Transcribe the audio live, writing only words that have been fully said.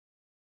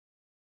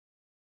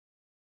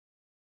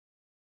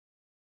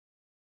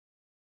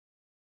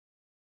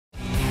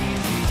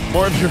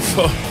More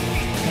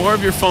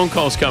of your phone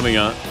calls coming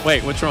up.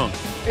 Wait, what's wrong?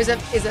 Is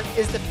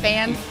the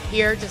fan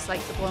here just like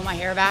to blow my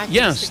hair back?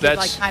 Yes, that's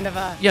like kind of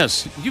a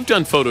You've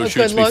done photo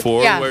shoots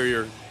before where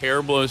your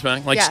hair blows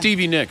back, like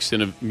Stevie Nicks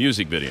in a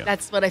music video.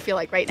 That's what I feel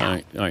like right now.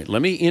 All right.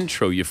 Let me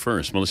intro you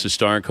first. Melissa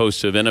Stark,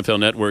 host of NFL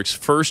Network's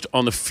First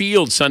on the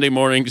Field Sunday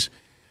mornings,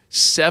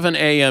 7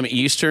 a.m.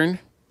 Eastern,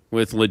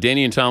 with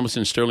LaDainian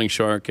Tomlinson, Sterling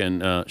Sharp,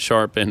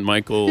 and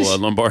Michael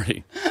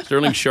Lombardi.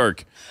 Sterling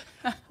Shark.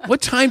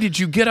 What time did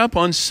you get up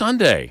on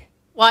Sunday?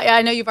 Well,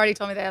 I know you've already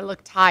told me that I look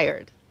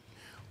tired.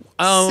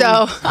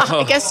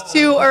 I guess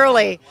too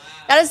early.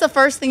 That is the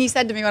first thing he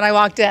said to me when I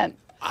walked in.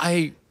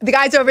 The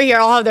guys over here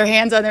all have their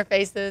hands on their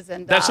faces.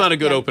 And that's not a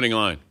good opening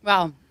line.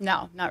 Well,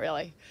 no, not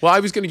really. Well, I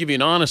was going to give you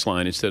an honest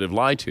line instead of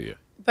lie to you.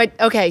 But,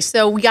 okay,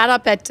 so we got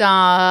up at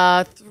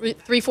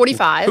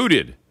 3:45. Who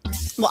did?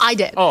 Well, I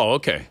did. Oh,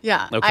 okay.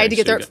 Yeah. Okay, I had to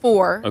get there at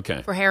 4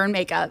 okay. for hair and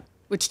makeup,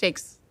 which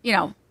takes,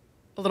 a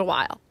little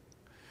while.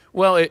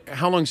 Well,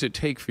 how long does it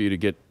take for you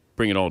to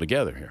bring it all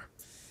together here?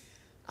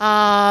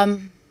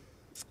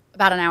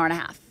 About an hour and a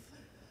half.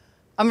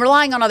 I'm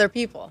relying on other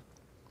people.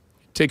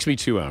 It takes me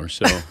 2 hours,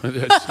 so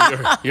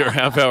you're a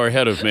half hour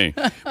ahead of me.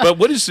 But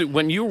what is it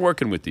when you're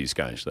working with these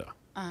guys, though?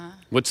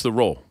 What's the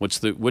role? What's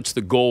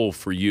the goal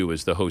for you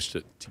as the host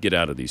to get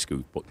out of these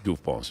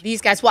goofballs?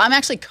 These guys. Well, I'm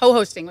actually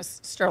co-hosting with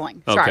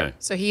Sterling Sharp. Okay.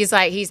 So he's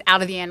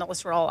out of the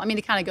analyst role. I mean,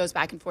 it kind of goes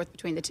back and forth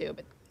between the two,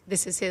 but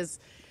this is his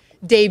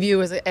debut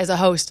as a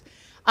host.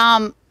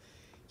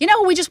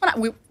 We just want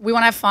we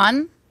want to have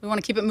fun. We want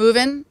to keep it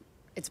moving.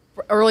 It's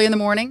early in the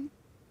morning.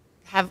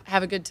 Have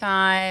a good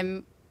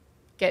time.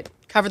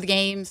 Cover the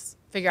games.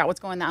 Figure out what's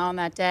going on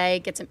that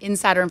day. Get some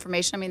insider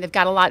information. I mean, they've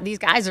got a lot. These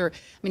guys are.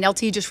 I mean,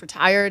 LT just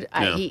retired.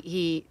 Yeah.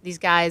 These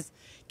guys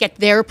get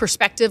their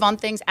perspective on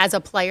things as a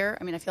player.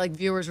 I mean, I feel like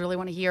viewers really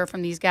want to hear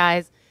from these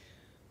guys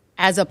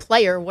as a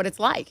player what it's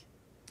like,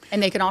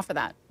 and they can offer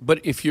that.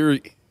 But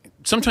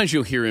sometimes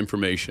you'll hear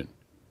information,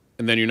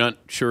 and then you're not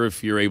sure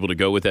if you're able to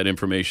go with that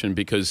information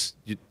because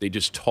they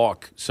just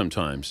talk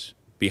sometimes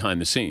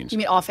behind the scenes. You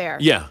mean off air?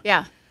 Yeah.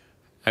 Yeah.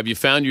 Have you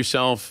found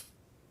yourself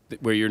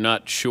where you're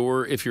not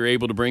sure if you're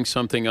able to bring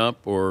something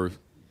up, or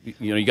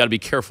you got to be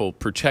careful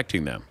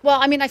protecting them? Well,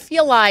 I mean, I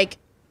feel like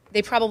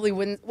they probably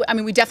wouldn't. I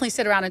mean, we definitely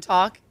sit around and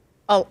talk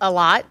a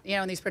lot,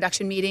 in these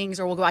production meetings,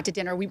 or we'll go out to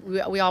dinner.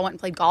 We all went and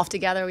played golf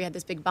together. We had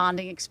this big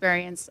bonding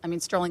experience. I mean,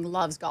 Sterling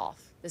loves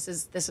golf. This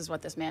is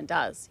what this man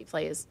does. He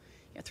plays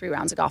 3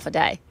 rounds of golf a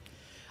day.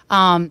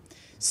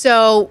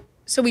 So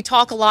we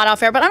talk a lot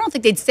off air, but I don't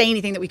think they'd say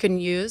anything that we couldn't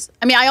use.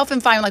 I mean, I often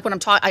find when I'm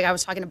talking, I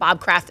was talking to Bob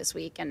Kraft this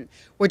week, and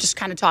we're just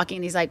kind of talking,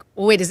 and he's like,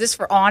 well, wait, is this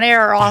for on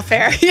air or off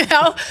air?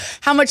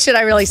 How much should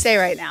I really say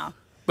right now?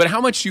 But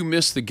how much you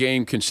missed the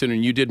game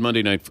considering you did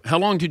Monday night? How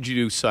long did you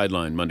do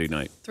sideline Monday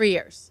night? 3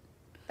 years.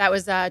 That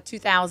was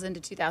 2000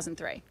 to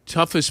 2003.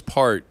 Toughest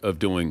part of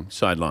doing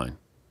sideline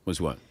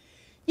was what?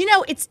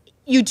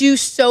 You do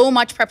so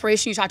much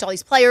preparation. You talk to all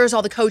these players,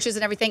 all the coaches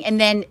and everything, and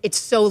then it's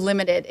so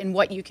limited in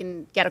what you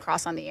can get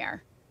across on the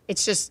air.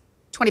 It's just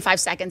 25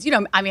 seconds.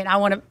 I mean, I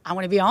want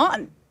to be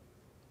on.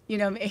 You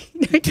know me. I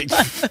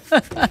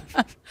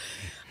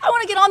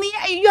want to get on the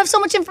air. You have so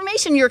much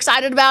information. You're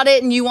excited about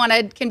it, and you want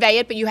to convey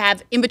it, but you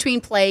have in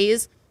between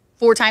plays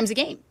 4 times a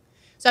game.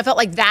 So I felt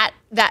like that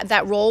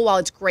role, while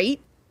it's great,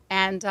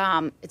 and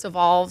it's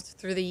evolved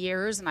through the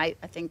years, and I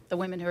think the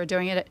women who are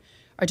doing it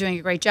are doing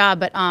a great job,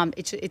 but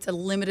it's a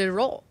limited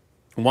role.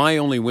 Why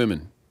only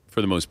women,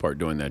 for the most part,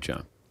 doing that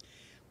job?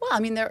 Well,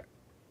 I mean, there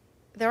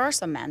are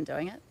some men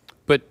doing it.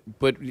 But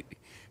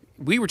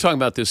we were talking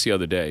about this the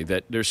other day,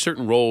 that there's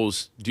certain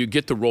roles. Do you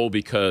get the role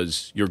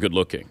because you're good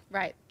looking?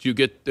 Right. Do you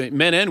get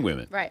men and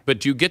women? Right. But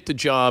do you get the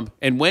job,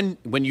 and when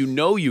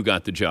you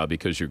got the job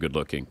because you're good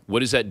looking, what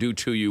does that do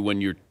to you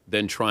when you're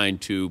then trying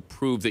to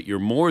prove that you're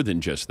more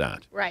than just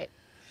that? Right.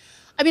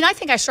 I mean, I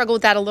think I struggled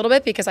with that a little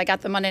bit because I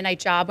got the Monday night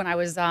job when I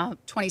was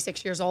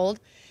 26 years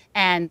old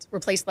and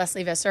replaced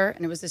Leslie Visser.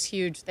 And it was this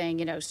huge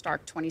thing,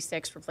 Stark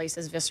 26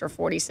 replaces Visser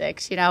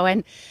 46,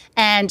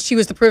 and she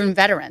was the proven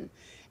veteran.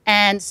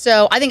 And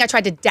so I think I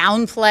tried to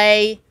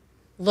downplay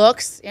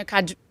looks,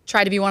 kind of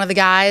try to be one of the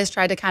guys,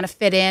 tried to kind of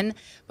fit in.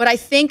 But I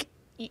think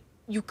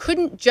you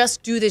couldn't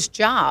just do this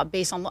job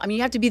based on,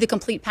 you have to be the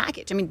complete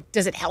package. I mean,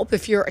 does it help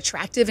if you're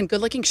attractive and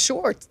good looking?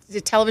 Sure.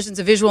 The television's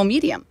a visual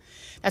medium.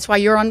 That's why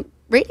you're on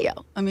radio.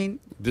 I mean,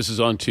 this is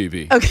on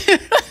TV. Okay.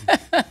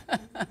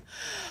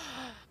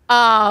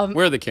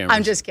 Where are the cameras?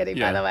 I'm just kidding,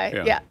 by the way.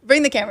 Yeah. Yeah.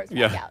 Bring the cameras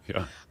back out.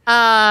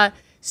 Yeah.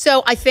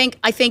 So I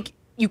think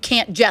you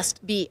can't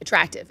just be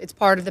attractive. It's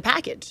part of the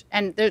package.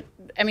 And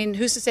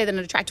who's to say that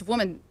an attractive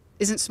woman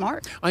isn't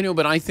smart? I know,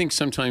 but I think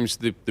sometimes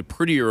the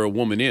prettier a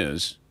woman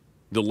is,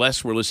 the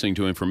less we're listening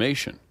to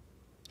information.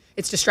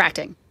 It's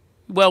distracting.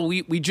 Well,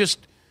 we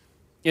just,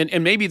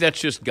 and maybe that's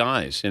just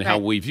guys and how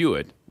we view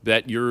it,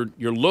 that you're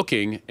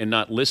looking and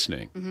not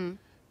listening. Mm-hmm.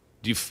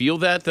 Do you feel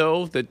that,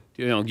 though, that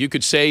you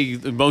could say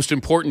the most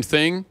important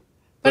thing?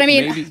 But I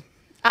mean, maybe...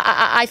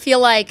 I feel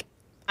like,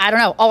 I don't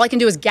know, all I can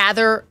do is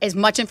gather as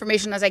much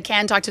information as I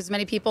can, talk to as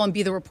many people, and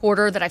be the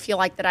reporter that I feel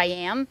like that I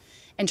am.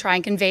 and try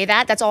and convey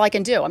that. That's all I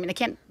can do. I mean, I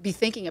can't be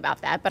thinking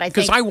about that, but I think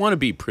Because I want to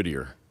be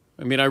prettier.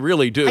 I mean, I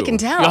really do. I can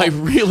tell. I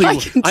really I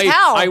can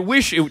tell. I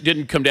wish it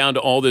didn't come down to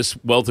all this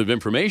wealth of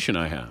information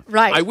I have.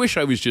 Right. I wish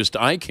I was just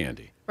eye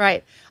candy.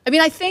 Right. I mean,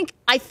 I think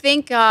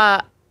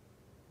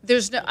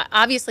there's no,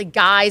 obviously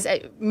guys.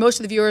 Most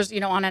of the viewers,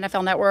 on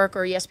NFL Network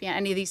or ESPN,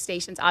 any of these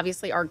stations,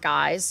 obviously are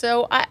guys.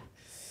 So I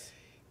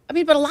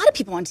mean, but a lot of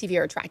people on TV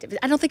are attractive.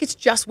 I don't think it's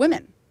just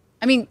women.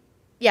 I mean,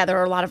 yeah, there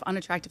are a lot of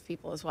unattractive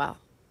people as well.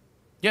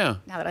 Yeah.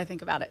 Now that I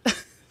think about it.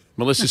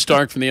 Melissa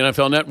Stark from the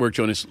NFL Network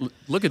joined us.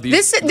 Look at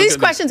these. These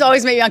questions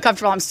always make me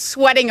uncomfortable. I'm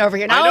sweating over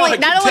here. Not only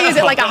is it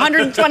tell. like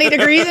 120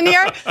 degrees in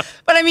here,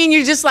 but I mean,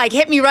 you just like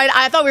hit me right.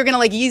 I thought we were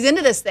going to ease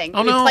into this thing.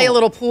 Oh, Maybe no. play a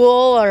little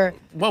pool or.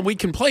 Well, we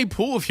can play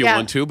pool if you Yeah.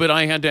 want to, but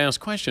I had to ask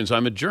questions.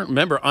 I'm a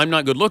remember, I'm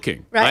not good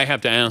looking. Right. I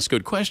have to ask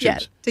good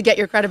questions. To get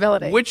your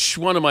credibility. Which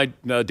one of my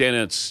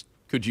Danettes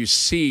could you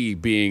see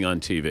being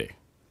on TV?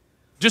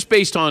 Just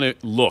based on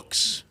it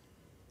looks.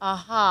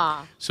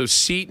 Aha. So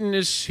Seton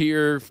is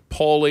here,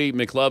 Paulie,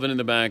 McLovin in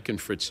the back, and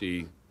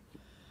Fritzy.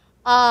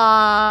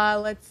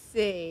 Let's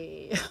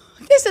see.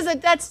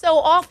 That's so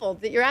awful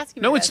that you're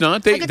asking me. No, this. it's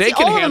not. I could They see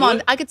can all of them handle on.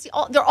 it. I could see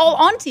all. They're all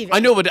on TV. I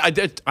know, but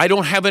I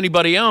don't have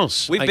anybody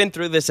else. We've been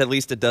through this at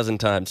least a dozen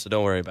times, so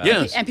don't worry about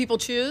Yes. it. And people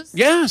choose.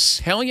 Yes,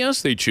 hell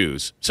yes, they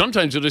choose.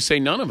 Sometimes they'll just say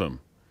none of them.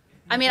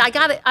 I mean, I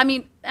got it. I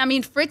mean,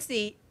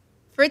 Fritzy,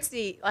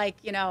 like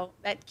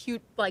that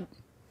cute like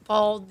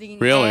balding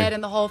Really? head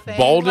and the whole thing.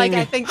 Balding? Like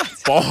I think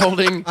that's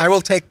Balding? I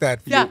will take that.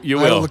 Yeah. You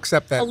I will. will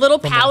accept that. a little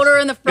from powder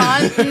in the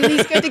front, and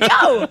he's good to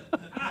go.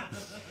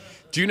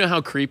 Do you know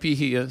how creepy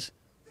he is?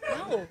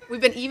 No,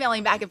 we've been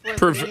emailing back and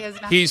forth.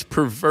 He's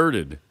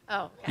perverted.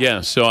 Oh. Okay.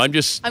 Yeah, so I'm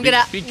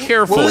gonna be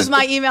careful. Lose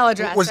my email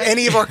address. Was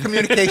any of our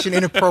communication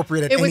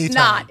inappropriate at It any was time?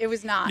 not. It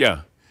was not.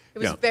 Yeah. It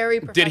was yeah. very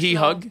professional. Did he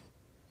hug?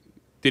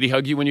 Did he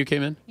hug you when you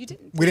came in? You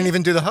didn't. We didn't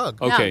even do the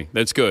hug. Okay,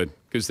 that's good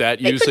because that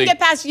They usually. couldn't get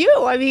past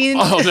you. I mean.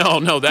 Oh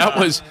no, that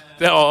was.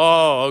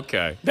 Oh,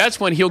 okay. That's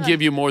when he'll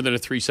give you more than a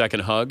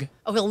 3-second hug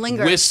Oh, he'll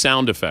linger. with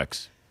sound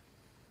effects.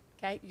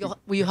 Okay.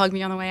 Will you hug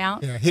me on the way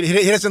out? Yeah, he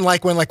doesn't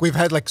like when we've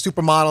had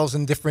supermodels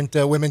and different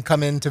women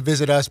come in to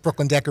visit us,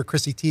 Brooklyn Decker,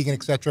 Chrissy Teigen,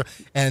 etc.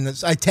 And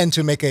I tend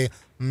to make a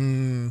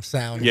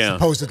sound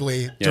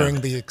supposedly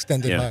during the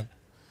extended Yeah. hug.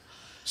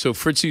 So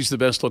Fritzy's the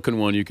best looking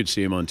one. You could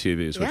see him on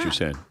TV, is what Yeah, you're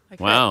saying. I could.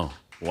 Wow.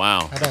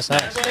 How about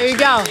that? There you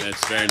go.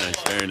 That's very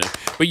nice, very nice.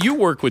 But you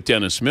worked with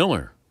Dennis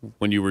Miller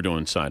when you were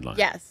doing Sideline.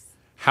 Yes.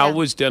 How Yeah.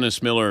 was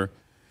Dennis Miller?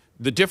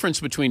 The difference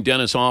between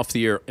Dennis off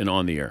the air and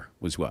on the air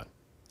was what?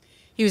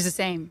 He was the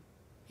same.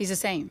 He's the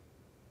same.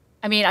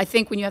 I mean, I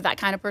think when you have that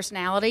kind of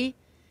personality,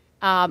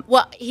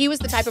 he was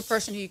the type of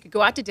person who you could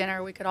go out to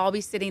dinner, we could all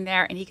be sitting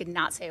there, and he could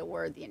not say a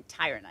word the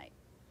entire night.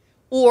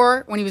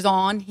 Or when he was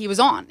on,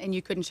 and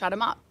you couldn't shut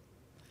him up.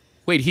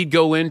 Wait, he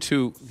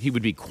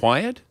would be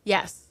quiet?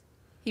 Yes.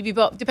 He'd be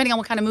both, depending on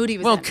what kind of mood he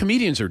was Well, in.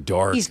 comedians are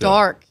dark. He's though.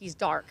 dark. He's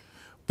dark.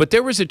 But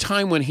there was a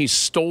time when he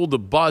stole the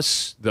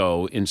bus,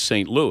 though, in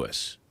St.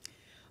 Louis.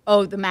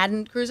 Oh, the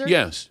Madden Cruiser?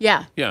 Yes.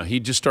 Yeah. Yeah, he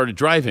just started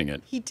driving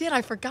it. He did.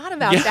 I forgot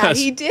about Yes. that.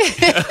 He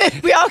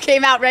did. We all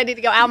came out ready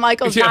to go. Al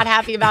Michaels Yeah. not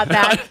happy about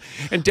that.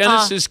 And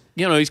Dennis is,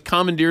 he's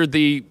commandeered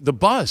the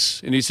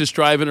bus, and he's just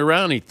driving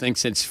around. He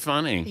thinks it's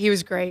funny. He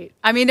was great.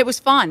 I mean, it was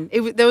fun.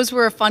 Those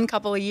were a fun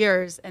couple of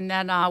years. And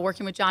then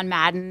working with John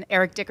Madden,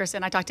 Eric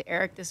Dickerson. I talked to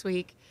Eric this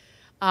week.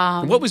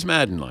 What was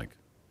Madden like?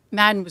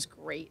 Madden was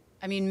great.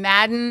 I mean,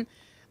 Madden,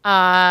 we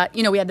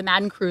had the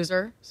Madden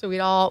Cruiser. So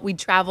we'd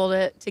travel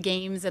to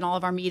games and all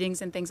of our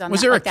meetings and things on Was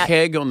that. there like a that.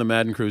 keg on the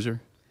Madden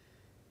Cruiser?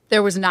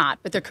 There was not,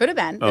 but there could have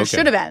been. There Okay.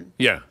 should have been.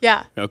 Yeah.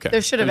 Yeah. Okay.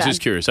 There should have I was been.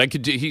 just curious.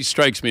 He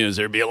strikes me as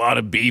there'd be a lot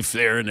of beef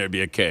there, and there'd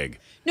be a keg.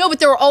 No, but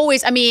there were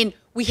always,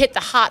 we hit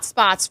the hot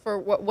spots for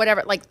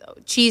whatever, like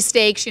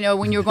cheesesteaks,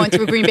 when you were going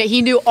through Green Bay.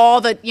 He knew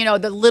all the,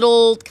 the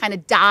little kind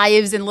of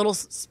dives and little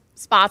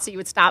spots that you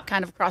would stop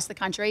kind of across the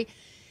country.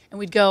 And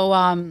we'd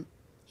go,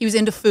 he was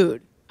into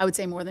food, I would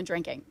say, more than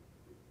drinking.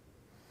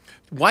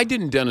 Why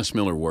didn't Dennis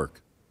Miller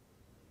work?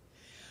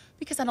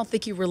 Because I don't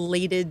think he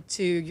related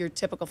to your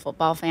typical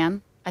football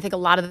fan. I think a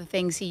lot of the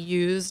things he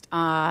used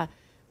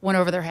went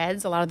over their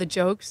heads. A lot of the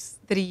jokes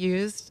that he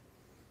used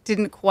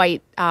didn't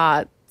quite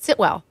sit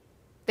well.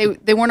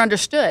 They weren't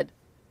understood.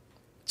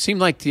 It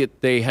seemed like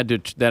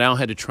that Al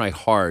had to try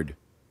hard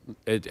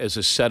as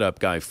a setup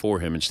guy for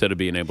him instead of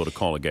being able to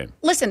call a game.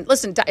 Listen.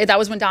 That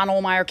was when Don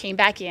Ohlmeyer came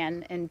back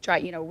in and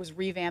was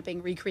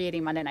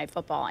recreating Monday Night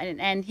Football,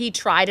 and he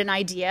tried an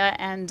idea,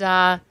 and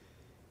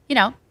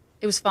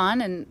it was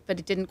fun, but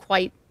it didn't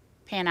quite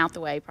pan out the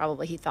way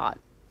probably he thought.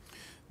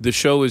 The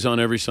show is on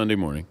every Sunday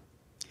morning.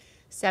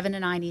 7 to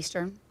 9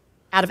 Eastern,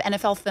 out of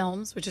NFL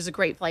Films, which is a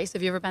great place.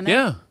 Have you ever been there?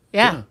 Yeah.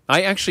 Yeah.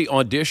 I actually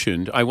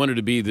auditioned. I wanted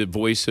to be the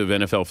voice of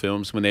NFL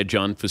Films when they had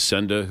John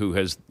Facenda, who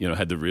has,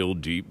 had the real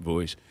deep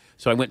voice.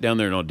 So I went down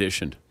there and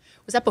auditioned.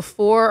 Was that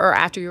before or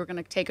after you were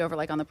going to take over,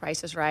 like on The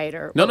Price is Right,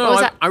 or No, what was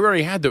I that?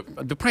 already had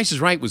the Price is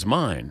Right was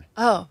mine.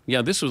 Oh,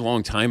 Yeah, this was a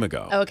long time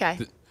ago. okay.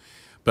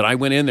 But I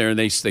went in there and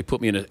they put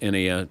me in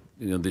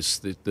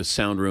the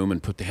sound room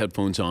and put the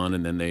headphones on,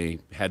 and then they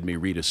had me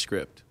read a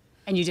script.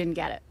 And you didn't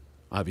get it.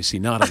 Obviously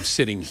not. I'm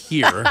sitting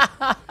here,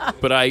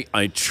 but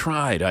I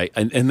tried.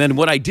 And then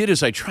what I did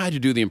is I tried to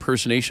do the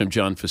impersonation of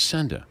John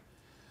Facenda.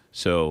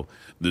 So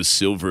the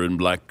silver and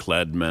black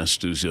clad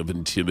masters of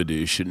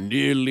intimidation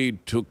nearly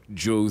took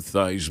Joe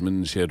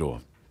Theismann's head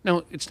off.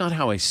 Now, it's not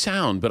how I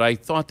sound, but I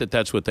thought that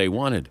that's what they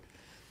wanted.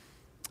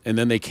 And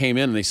then they came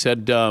in and they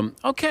said,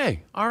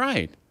 okay, all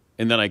right.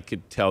 And then I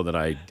could tell that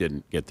I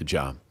didn't get the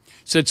job.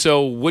 Said,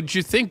 so what'd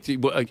you think?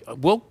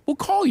 We'll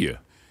call you.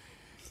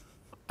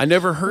 I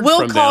never heard from them.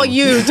 We'll call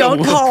you.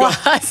 Don't call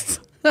us.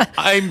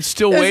 I'm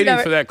still waiting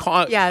for that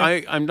call.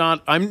 Yeah.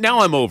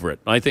 I'm over it.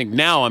 I think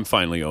now I'm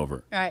finally over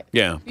it. All right.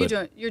 Yeah.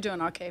 You're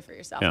doing okay for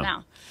yourself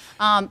now.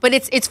 But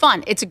it's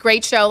fun. It's a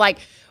great show. Like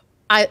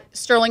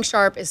Sterling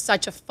Sharp is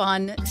such a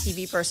fun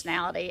TV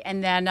personality.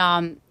 And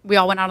then we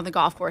all went out on the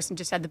golf course and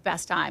just had the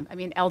best time. I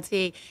mean,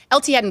 LT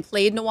hadn't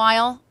played in a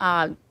while.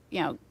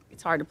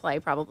 It's hard to play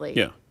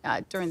probably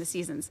during the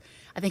seasons.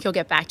 I think he'll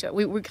get back to it.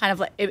 We kind of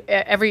like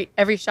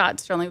every shot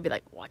Sterling would be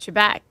like, watch your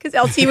back, because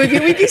LT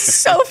we'd be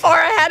so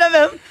far ahead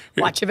of him.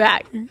 Watch your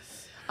back.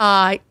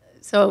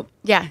 So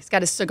yeah, he's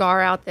got his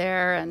cigar out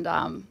there,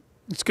 and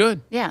it's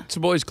good. Yeah, it's a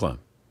boys' club.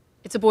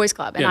 It's a boys'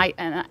 club, and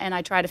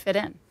I try to fit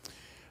in.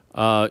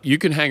 You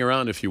can hang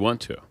around if you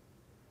want to.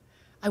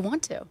 I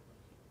want to.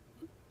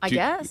 I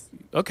guess.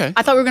 Okay.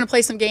 I thought we were going to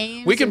play some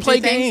games. We can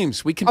play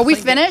games. Are we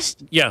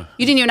finished? Yeah.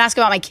 You didn't even ask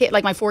about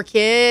my 4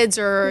 kids,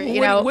 or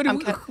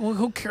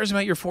who cares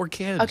about your 4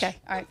 kids? Okay.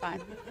 All right.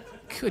 Fine.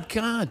 Good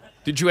God.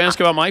 Did you ask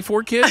about my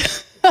 4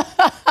 kids?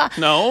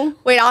 No.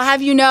 Wait. I'll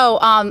have you know.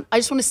 I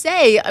just want to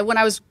say, when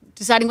I was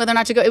deciding whether or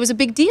not to go, it was a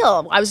big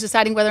deal. I was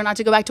deciding whether or not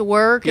to go back to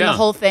work and the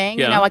whole thing.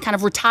 Yeah. I kind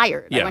of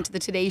retired. I went to the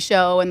Today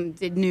Show and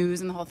did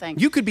news and the whole thing.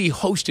 You could be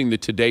hosting the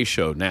Today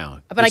Show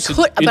now. But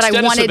Instead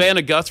of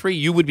Savannah Guthrie,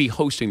 you would be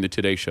hosting the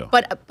Today Show.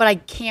 But I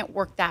can't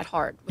work that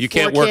hard. You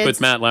can't work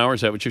with Matt Lauer?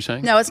 Is that what you're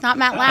saying? No, it's not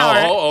Matt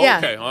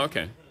Lauer.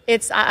 Okay.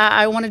 It's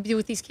I wanted to be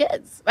with these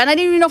kids, and I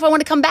didn't even know if I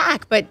wanted to come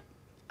back. But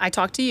I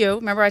talked to you.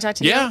 Remember I talked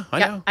to you? Yeah, I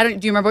know.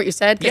 Do you remember what you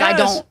said? Yes. I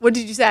don't. What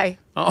did you say?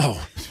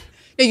 Oh.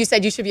 No, you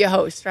said you should be a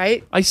host,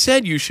 right? I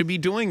said you should be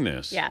doing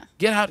this. Yeah.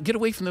 Get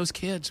away from those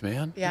kids,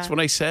 man. Yeah. That's what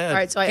I said. All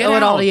right, so I owe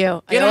it all to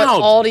you. Get I owe out.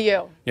 it all to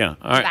you. Yeah,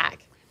 all right.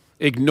 Back.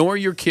 Ignore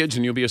your kids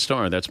and you'll be a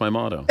star. That's my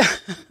motto.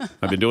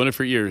 I've been doing it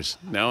for years.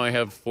 Now I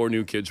have 4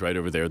 new kids right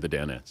over there, the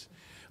Danettes.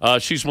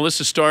 She's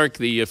Melissa Stark.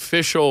 The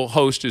official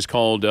host is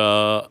called...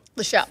 The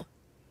show.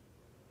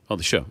 Oh,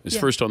 the show. It's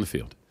First on the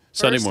Field.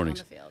 Sunday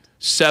mornings. On the field.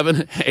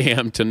 7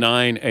 a.m. to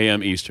 9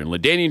 a.m. Eastern.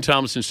 LaDainian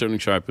Tomlinson, Sterling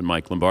Sharp, and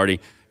Mike Lombardi.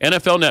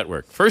 NFL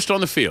Network. First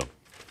on the Field.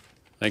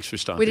 Thanks for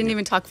stopping. We didn't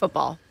even talk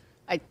football.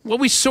 Well,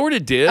 we sort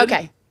of did.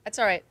 Okay. That's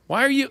all right.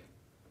 Why are you...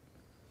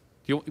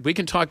 We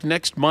can talk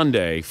next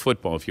Monday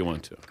football if you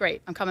want to.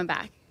 Great. I'm coming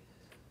back.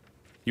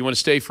 You want to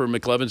stay for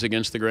McLevin's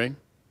Against the Grain?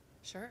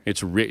 Sure.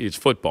 It's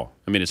football.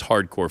 I mean, it's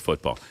hardcore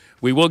football.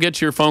 We will get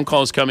to your phone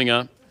calls coming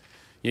up.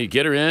 You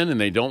get her in,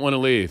 and they don't want to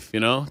leave.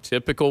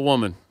 Typical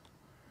woman.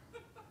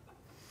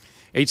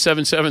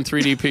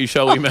 877-3DP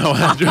show email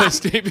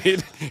address.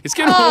 It's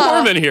getting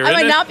warm in here. I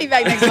might not be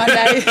back next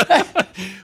Monday.